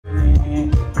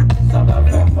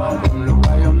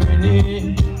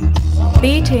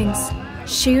Beatings,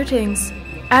 shootings,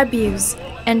 abuse,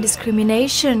 and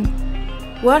discrimination.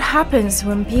 What happens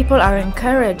when people are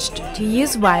encouraged to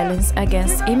use violence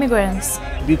against immigrants?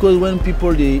 Because when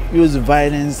people they use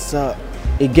violence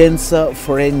against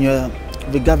foreigners,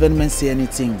 the government say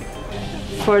anything.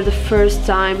 For the first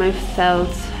time, I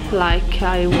felt like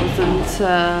I wasn't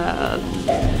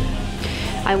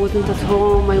at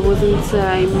home. I wasn't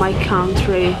in my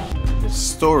country. The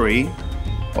story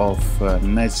of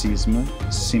Nazism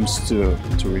seems to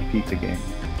repeat again.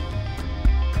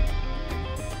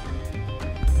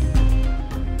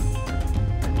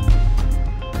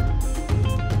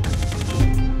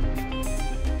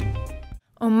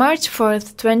 On March 4,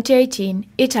 2018,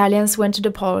 Italians went to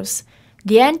the polls.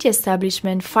 The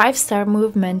anti-establishment Five-Star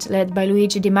movement led by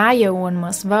Luigi Di Maio won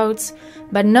most votes,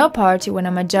 but no party won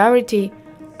a majority.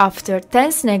 After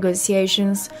tense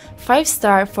negotiations,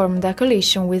 Five-Star formed a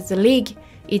coalition with the League,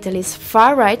 Italy's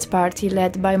far-right party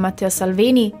led by Matteo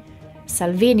Salvini.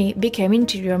 Salvini became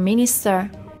Interior Minister.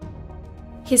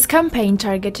 His campaign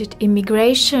targeted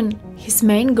immigration, his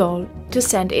main goal to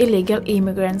send illegal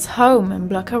immigrants home and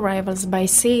block arrivals by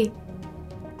sea.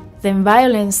 Then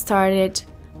violence started.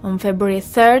 On February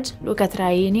 3rd, Luca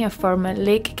Traini, a former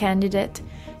League candidate,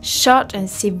 shot and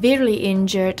severely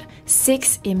injured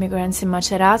 6 immigrants in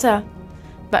Macerata.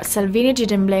 But Salvini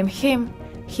didn't blame him.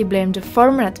 He blamed the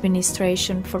former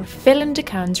administration for filling the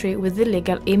country with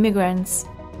illegal immigrants.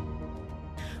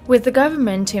 With the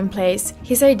government in place,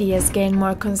 his ideas gained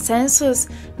more consensus.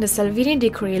 The Salvini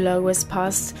decree law was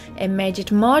passed and made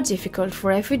it more difficult for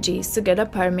refugees to get a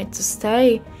permit to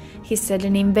stay. He said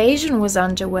an invasion was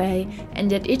underway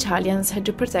and that Italians had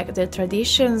to protect their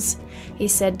traditions. He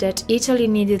said that Italy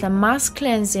needed a mass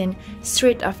cleansing,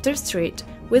 street after street,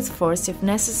 with force if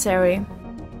necessary.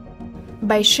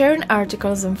 By sharing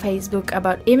articles on Facebook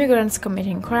about immigrants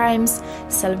committing crimes,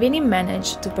 Salvini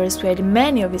managed to persuade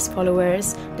many of his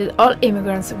followers that all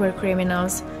immigrants were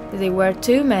criminals, that they were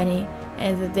too many,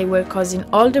 and that they were causing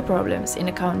all the problems in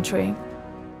the country.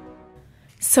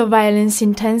 So violence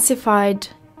intensified.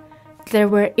 There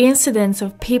were incidents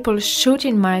of people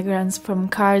shooting migrants from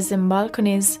cars and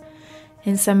balconies,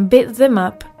 and some beat them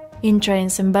up in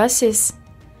trains and buses.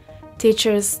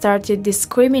 Teachers started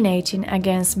discriminating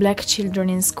against black children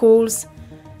in schools.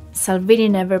 Salvini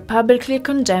never publicly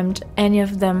condemned any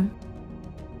of them.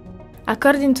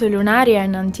 According to Lunaria,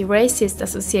 an anti-racist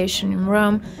association in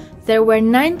Rome, there were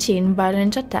 19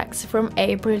 violent attacks from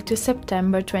April to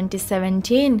September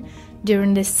 2017.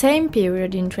 During the same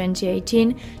period in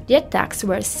 2018, the attacks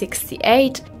were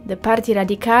 68. The Parti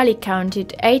Radicali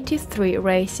counted 83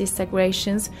 racist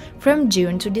aggressions from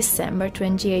June to December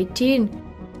 2018.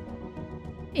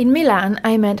 In Milan,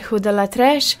 I met Huda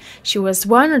Latresh. She was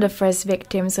one of the first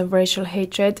victims of racial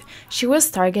hatred. She was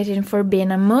targeted for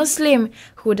being a Muslim.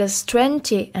 Huda's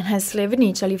 20 and has lived in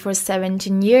Italy for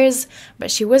 17 years,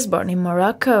 but she was born in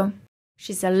Morocco.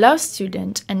 She's a law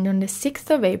student, and on the 6th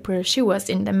of April she was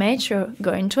in the metro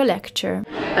going to a lecture.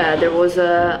 There was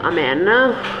a man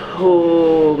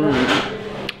who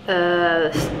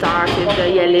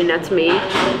started yelling at me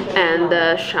and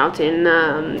shouting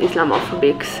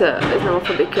Islamophobic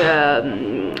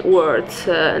words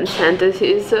and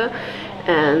sentences,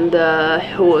 and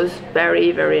he was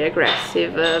very, very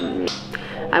aggressive.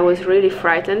 I was really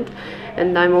frightened,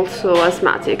 and I'm also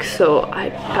asthmatic, so I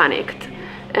panicked.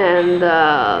 And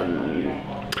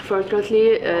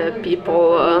fortunately,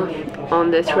 people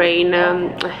on the train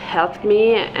helped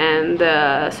me and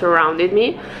surrounded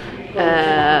me.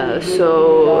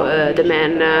 So the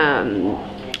man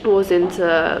wasn't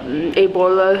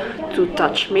able to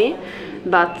touch me,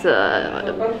 but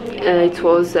it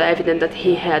was evident that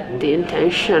he had the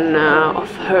intention of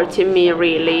hurting me,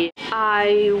 really.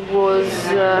 I was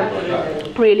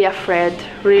really afraid,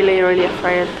 really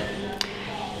afraid.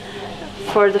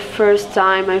 For the first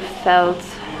time, I felt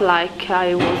like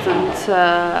I wasn't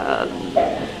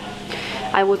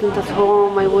at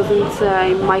home. I wasn't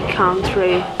in my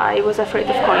country. I was afraid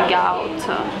of going out.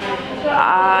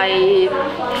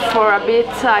 For a bit,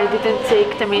 I didn't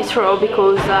take the metro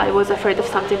because I was afraid of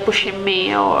something pushing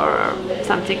me or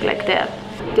something like that.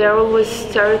 There are always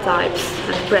stereotypes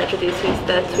and prejudices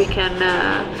that we can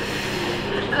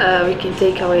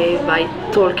take away by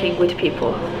talking with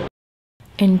people.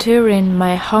 In Turin,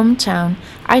 my hometown,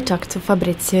 I talked to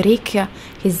Fabrizio Ricchia.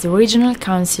 He's the regional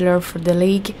councillor for the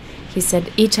League. He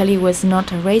said Italy was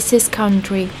not a racist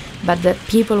country, but that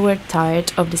people were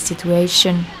tired of the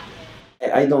situation.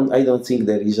 I don't think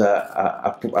there is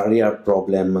a real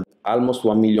problem. Almost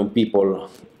 1 million people,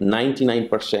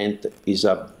 99% is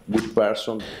a good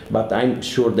person, but I'm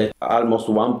sure that almost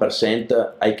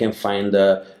 1% I can find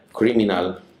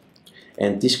criminal,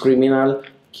 and this criminal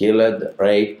killed,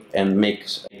 raped, and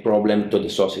makes a problem to the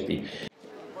society.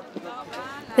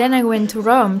 Then I went to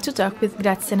Rome to talk with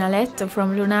Grazia Naletto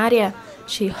from Lunaria.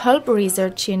 She helped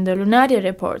researching the Lunaria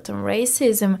report on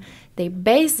racism. They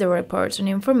based the report on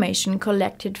information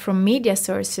collected from media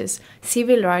sources,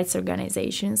 civil rights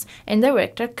organizations, and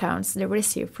direct accounts they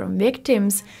received from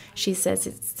victims. She says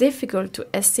it's difficult to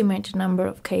estimate the number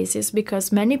of cases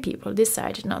because many people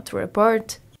decided not to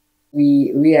report.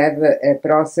 We have a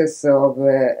process of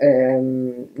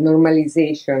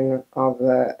normalization of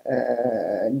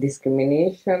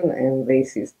discrimination and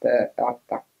racist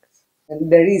attacks. And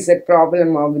there is a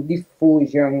problem of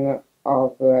diffusion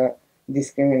of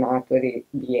discriminatory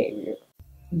behavior.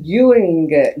 During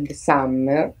the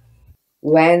summer,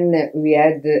 when we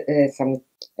had some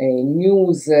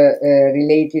news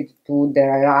related to the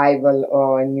arrival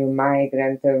of a new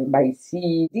migrant by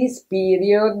sea, this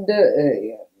period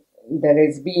there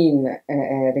has been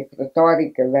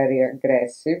rhetoric very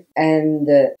aggressive, and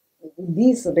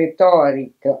this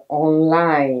rhetoric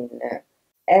online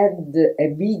had a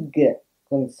big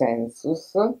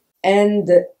consensus, and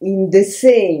in the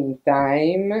same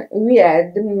time we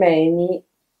had many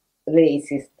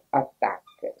racist attacks.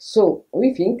 So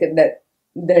we think that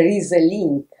there is a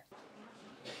link.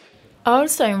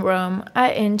 Also in Rome,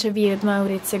 I interviewed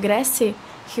Maurizio Gressi.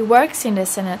 He works in the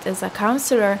Senate as a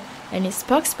counselor and is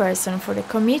spokesperson for the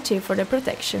Committee for the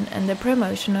Protection and the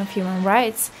Promotion of Human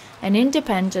Rights, an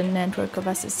independent network of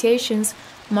associations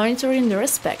monitoring the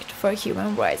respect for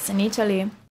human rights in Italy.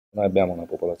 Noi abbiamo una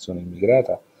popolazione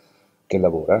immigrata che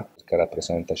lavora, che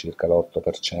rappresenta circa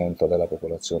l'8% della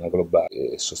popolazione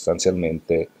globale e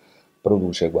sostanzialmente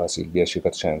produce quasi il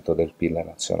 10% del PIL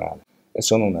nazionale. E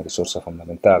sono una risorsa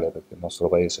fondamentale perché il nostro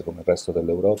paese, come il resto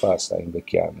dell'Europa, sta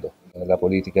invecchiando. La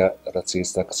politica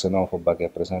razzista xenofoba che è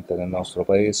presente nel nostro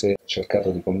paese ha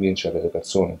cercato di convincere le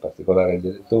persone, in particolare gli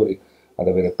elettori, ad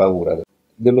avere paura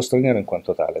dello straniero in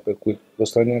quanto tale, per cui lo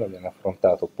straniero viene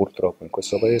affrontato purtroppo in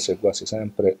questo paese quasi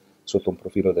sempre sotto un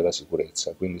profilo della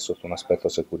sicurezza, quindi sotto un aspetto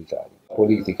securitario. La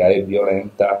politica è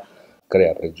violenta,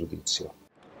 crea pregiudizio.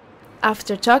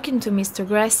 After talking to Mr.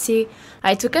 Gressi,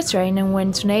 I took a train and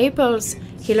went to Naples.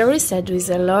 Hilary Sedu is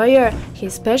a lawyer. He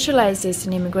specializes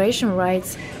in immigration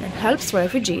rights and helps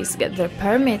refugees get their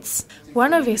permits.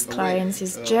 One of his clients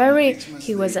is Jerry.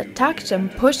 He was attacked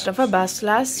and pushed off a bus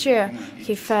last year.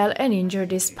 He fell and injured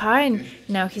his spine.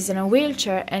 Now he's in a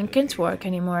wheelchair and can't work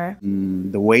anymore.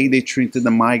 The way they treated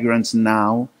the migrants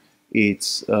now,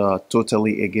 it's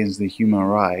totally against the human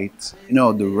rights. You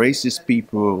know, the racist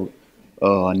people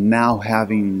now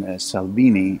having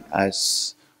Salvini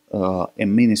as a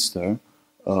minister,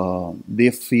 they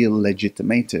feel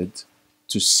legitimated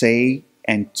to say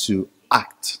and to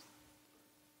act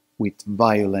with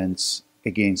violence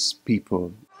against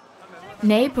people.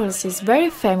 Naples is very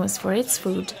famous for its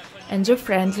food and the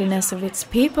friendliness of its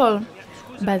people,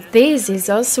 but this is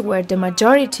also where the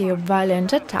majority of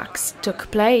violent attacks took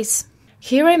place.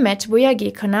 Here I met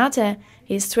Buyaghi Konate.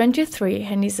 He's 23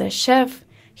 and is a chef.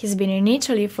 He's been in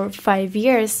Italy for 5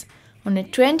 years. On the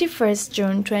 21st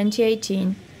June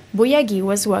 2018, Buyaghi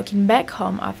was walking back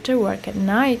home after work at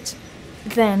night.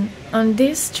 Then, on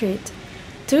this street,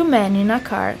 2 men in a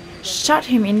car shot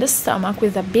him in the stomach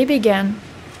with a BB gun.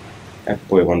 E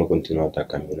poi quando ho continuato a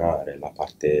camminare, la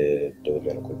parte dove mi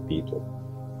hanno colpito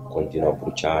continuò a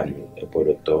bruciarmi e poi ho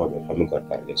detto vabbè, fammi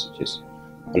guardare che è successo.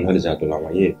 Quando ho risato la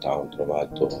maglietta ho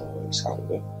trovato il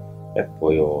sangue. E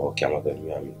poi ho chiamato il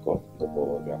mio amico,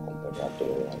 dopo mi ha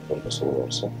accompagnato al pronto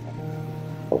soccorso.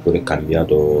 Ho pure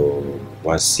cambiato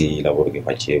quasi il lavoro che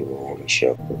facevo in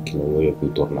chef perché non voglio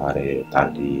più tornare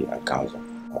tardi a casa.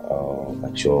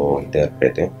 Faccio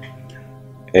interprete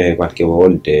e qualche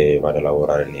volta vado a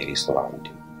lavorare nei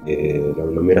ristoranti. E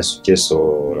non mi era successo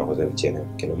una cosa del genere,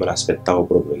 perché non me l'aspettavo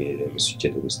proprio che mi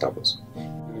succeda questa cosa.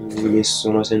 Mi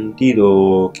sono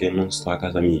sentito che non sto a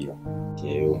casa mia.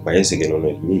 È un paese che non è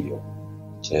il mio,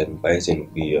 cioè un paese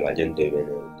in cui la gente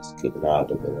viene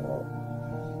discriminata per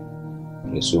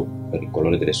il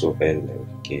colore delle sue pelle,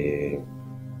 perché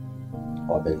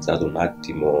ho pensato un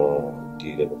attimo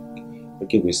di dire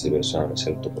perché queste persone hanno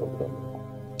scelto proprio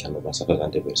che hanno passato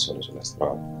tante persone sulla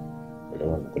strada e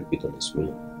non hanno colpito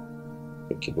nessuno,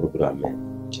 perché proprio a me,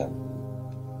 cioè,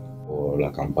 la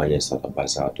campagna è stata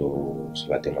basata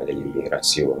sulla tema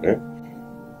dell'immigrazione.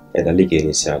 È da lì che è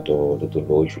iniziato tutto il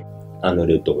voce. Hanno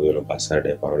detto che vogliono passare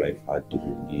le parole ai fatti,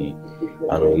 quindi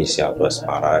hanno iniziato a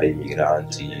sparare ai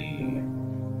migranti,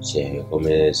 cioè,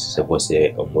 come se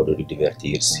fosse un modo di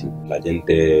divertirsi. La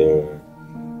gente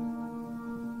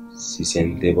si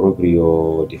sente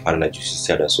proprio di fare la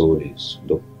giustizia da soli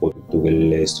dopo tutte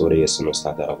quelle storie che sono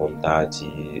state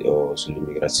raccontate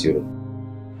sull'immigrazione.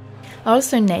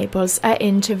 Also in Naples, I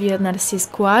interviewed Narcís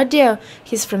Guardia.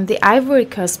 He's from the Ivory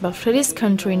Coast but fled his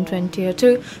country in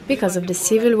 2002 because of the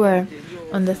civil war.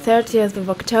 On the 30th of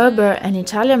October, an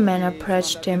Italian man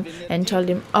approached him and told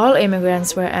him all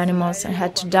immigrants were animals and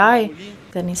had to die.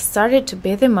 Then he started to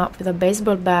beat him up with a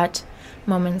baseball bat.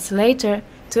 Moments later,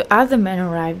 2 other men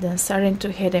arrived and started to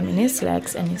hit him in his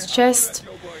legs and his chest.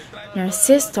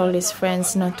 Narcís told his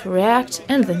friends not to react,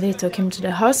 and then they took him to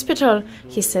the hospital.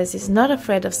 He says he's not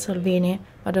afraid of Salvini,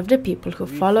 but of the people who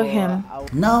follow him.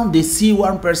 Now they see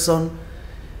one person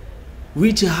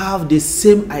which have the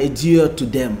same idea to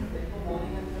them.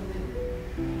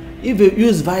 If they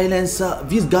use violence,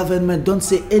 this government don't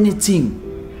say anything.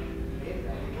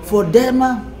 For them,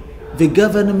 the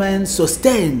government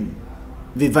sustain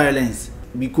the violence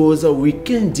because we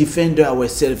can't defend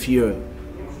ourselves here.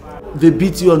 They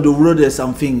beat you on the road or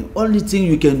something. Only thing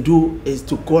you can do is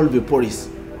to call the police.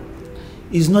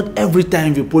 It's not every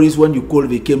time the police, when you call,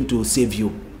 they came to save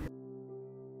you.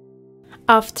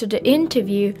 After the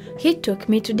interview, he took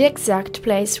me to the exact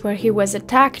place where he was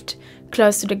attacked,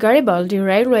 close to the Garibaldi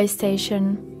railway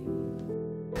station.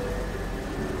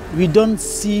 We don't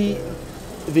see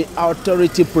the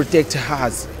authority protect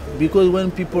us because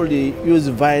when people they use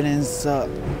violence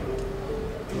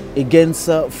against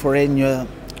foreigner,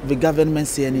 the government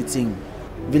say anything.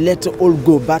 We let all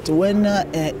go. But when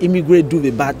immigrants do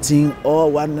the bad thing or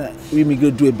when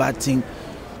immigrants do a bad thing,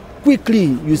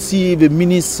 quickly you see the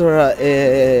minister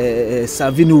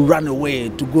Salvini run away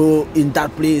to go in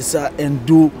that place and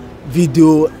do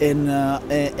video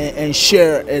and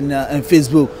share and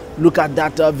Facebook. Look at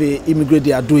that the immigrants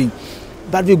they are doing.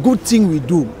 But the good thing we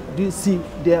do you see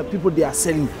there are people they are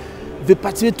selling. They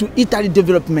participate to Italy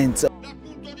development.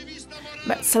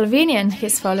 But Salvini and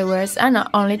his followers are not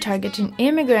only targeting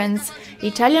immigrants.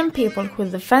 Italian people who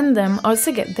defend them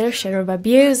also get their share of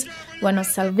abuse. One of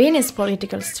Salvini's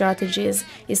political strategies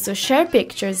is to share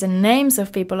pictures and names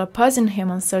of people opposing him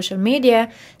on social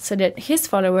media so that his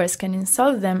followers can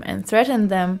insult them and threaten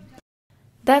them.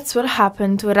 That's what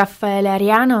happened to Raffaele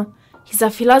Ariano. He's a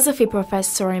philosophy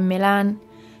professor in Milan.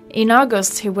 In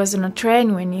August, he was on a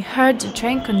train when he heard the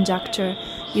train conductor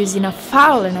using a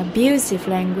foul and abusive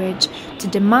language to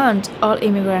demand all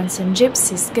immigrants and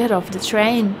gypsies get off the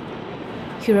train.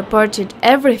 He reported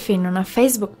everything on a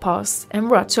Facebook post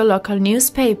and wrote to a local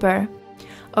newspaper.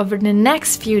 Over the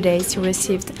next few days, he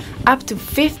received up to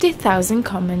 50,000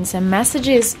 comments and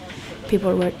messages.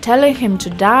 People were telling him to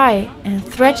die and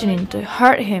threatening to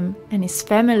hurt him and his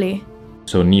family.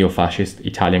 So neo-fascist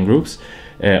Italian groups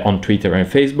on Twitter and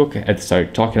Facebook had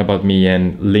started talking about me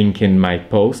and linking my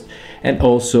post, and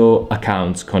also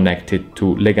accounts connected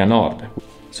to Lega Nord.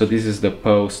 So this is the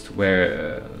post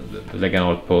where the Lega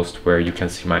Nord post where you can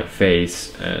see my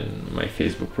face and my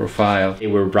Facebook profile. They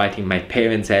were writing my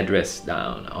parents' address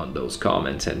down on those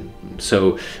comments, and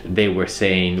so they were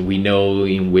saying, we know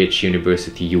in which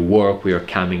university you work, we are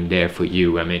coming there for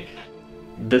you. I mean,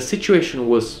 the situation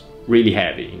was really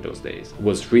heavy in those days. It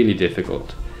was really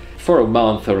difficult. For a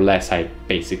month or less, I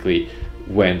basically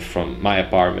went from my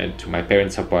apartment to my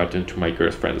parents' apartment to my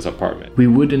girlfriend's apartment. We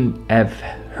wouldn't have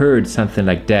heard something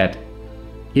like that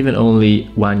even only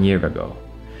 1 year ago.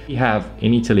 We have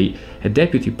in Italy a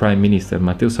deputy prime minister,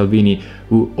 Matteo Salvini,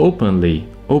 who openly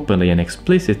and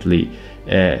explicitly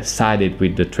sided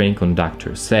with the train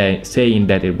conductor, saying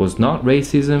that it was not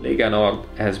racism. Lega Nord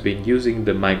has been using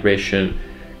the migration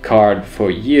card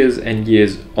for years and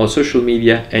years on social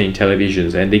media and in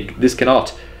televisions, and this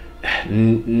cannot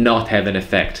not have an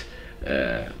effect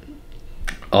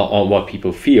on what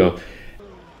people feel.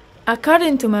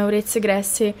 According to Maurizio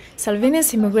Gressi,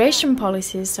 Salvini's immigration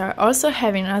policies are also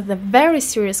having other very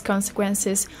serious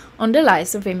consequences on the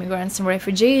lives of immigrants and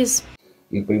refugees.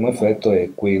 Il primo effetto è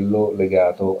quello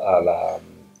legato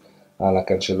alla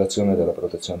cancellazione della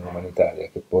protezione umanitaria,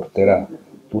 che porterà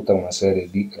tutta una serie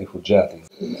di rifugiati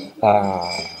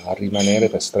a rimanere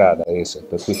per strada,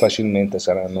 per cui facilmente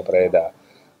saranno preda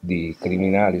di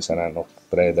criminali, saranno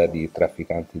preda di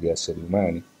trafficanti di esseri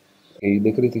umani. E i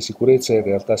decreti sicurezza in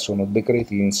realtà sono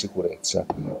decreti in sicurezza,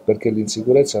 perché la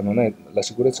sicurezza non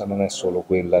è solo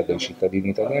quella dei cittadini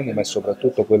italiani, ma è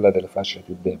soprattutto quella delle fasce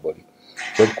più deboli.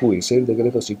 Per cui se il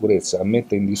decreto sicurezza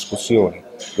mette in discussione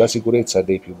la sicurezza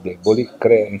dei più deboli,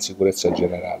 crea insicurezza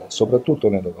generale, soprattutto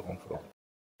nei loro confronti.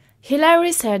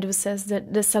 Hilary Serdu says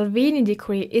that the Salvini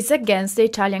decree is against the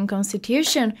Italian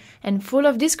constitution and full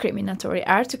of discriminatory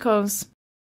articles.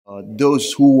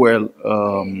 Those who were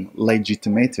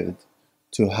legitimated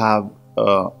to have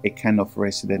a kind of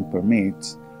resident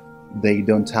permit, they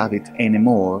don't have it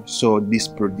anymore. So this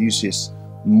produces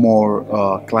more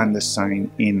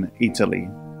clandestine in Italy.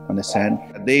 Understand?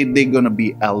 They're gonna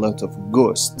be a lot of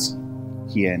ghosts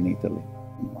here in Italy.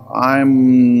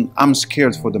 I'm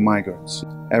scared for the migrants.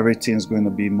 Everything's going to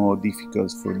be more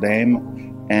difficult for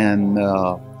them, and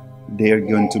they're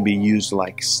going to be used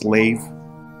like slaves,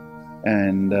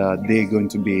 and they're going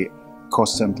to be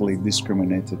constantly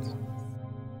discriminated.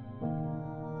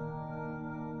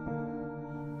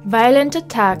 Violent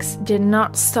attacks did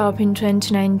not stop in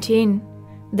 2019.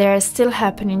 They are still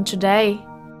happening today.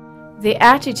 The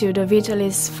attitude of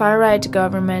Italy's far-right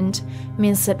government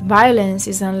means that violence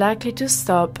is unlikely to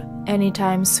stop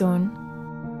anytime soon.